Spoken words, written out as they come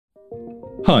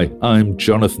Hi, I'm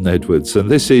Jonathan Edwards, and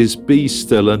this is Be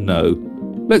Still and Know.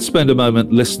 Let's spend a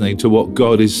moment listening to what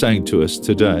God is saying to us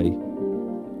today.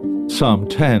 Psalm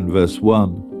 10, verse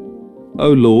 1.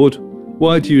 O Lord,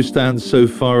 why do you stand so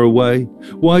far away?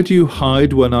 Why do you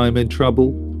hide when I'm in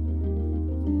trouble?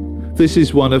 This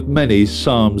is one of many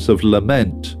psalms of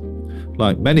lament.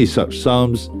 Like many such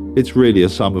psalms, it's really a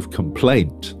psalm of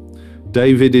complaint.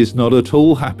 David is not at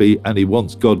all happy, and he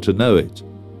wants God to know it.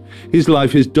 His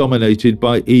life is dominated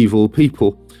by evil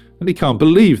people, and he can't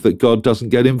believe that God doesn't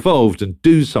get involved and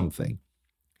do something.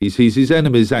 He sees his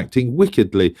enemies acting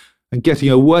wickedly and getting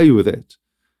away with it.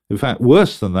 In fact,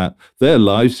 worse than that, their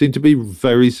lives seem to be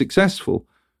very successful,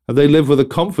 and they live with a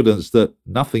confidence that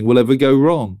nothing will ever go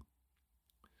wrong.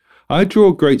 I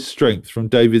draw great strength from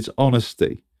David's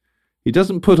honesty. He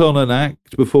doesn't put on an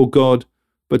act before God,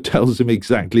 but tells him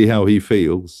exactly how he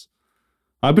feels.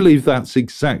 I believe that's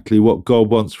exactly what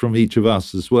God wants from each of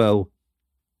us as well.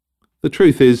 The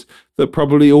truth is that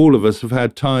probably all of us have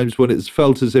had times when it's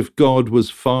felt as if God was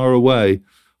far away.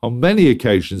 On many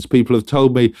occasions, people have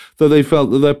told me that they felt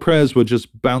that their prayers were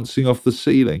just bouncing off the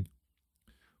ceiling.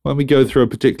 When we go through a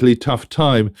particularly tough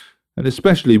time, and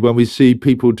especially when we see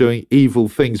people doing evil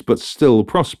things but still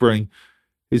prospering,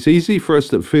 it's easy for us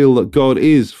to feel that God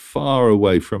is far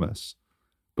away from us.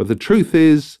 But the truth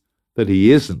is that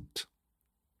He isn't.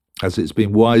 As it's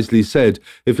been wisely said,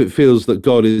 if it feels that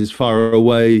God is far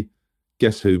away,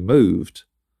 guess who moved?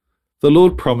 The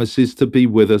Lord promises to be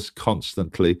with us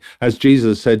constantly. As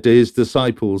Jesus said to his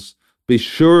disciples, "Be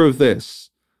sure of this,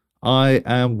 I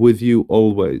am with you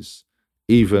always,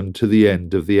 even to the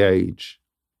end of the age."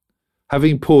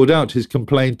 Having poured out his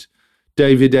complaint,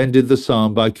 David ended the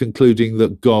psalm by concluding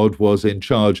that God was in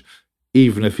charge,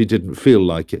 even if he didn't feel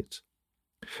like it.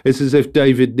 It's as if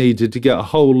David needed to get a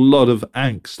whole lot of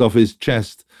angst off his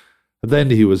chest, and then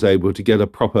he was able to get a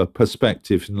proper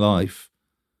perspective in life.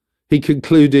 He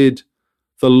concluded,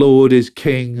 "The Lord is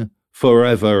King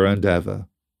forever and ever."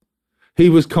 He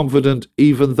was confident,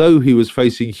 even though he was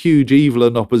facing huge evil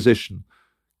and opposition,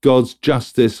 God's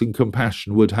justice and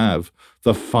compassion would have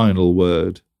the final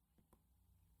word.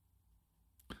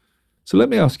 So let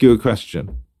me ask you a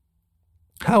question.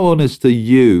 How honest are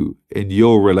you in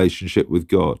your relationship with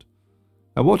God?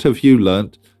 And what have you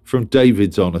learnt from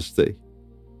David's honesty?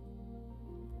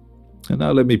 And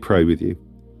now let me pray with you.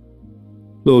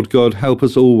 Lord God, help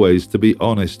us always to be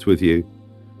honest with you.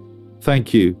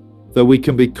 Thank you that we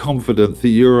can be confident that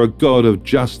you're a God of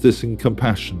justice and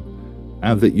compassion,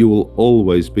 and that you will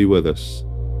always be with us.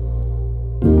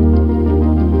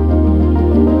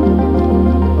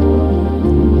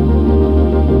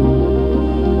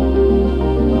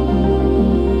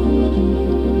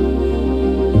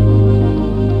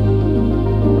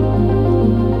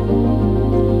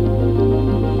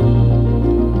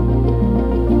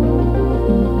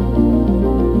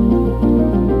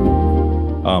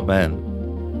 Amen.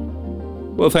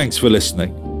 Well, thanks for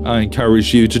listening. I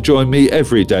encourage you to join me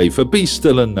every day for Be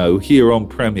Still and Know here on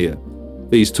Premier.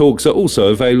 These talks are also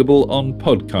available on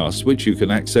podcasts, which you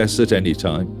can access at any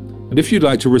time. And if you'd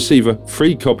like to receive a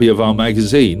free copy of our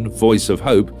magazine, Voice of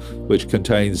Hope, which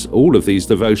contains all of these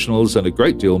devotionals and a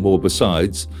great deal more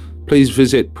besides, please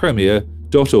visit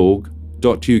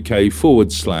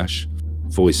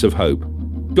premier.org.uk/Voice of Hope.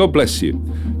 God bless you.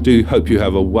 Do hope you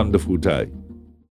have a wonderful day.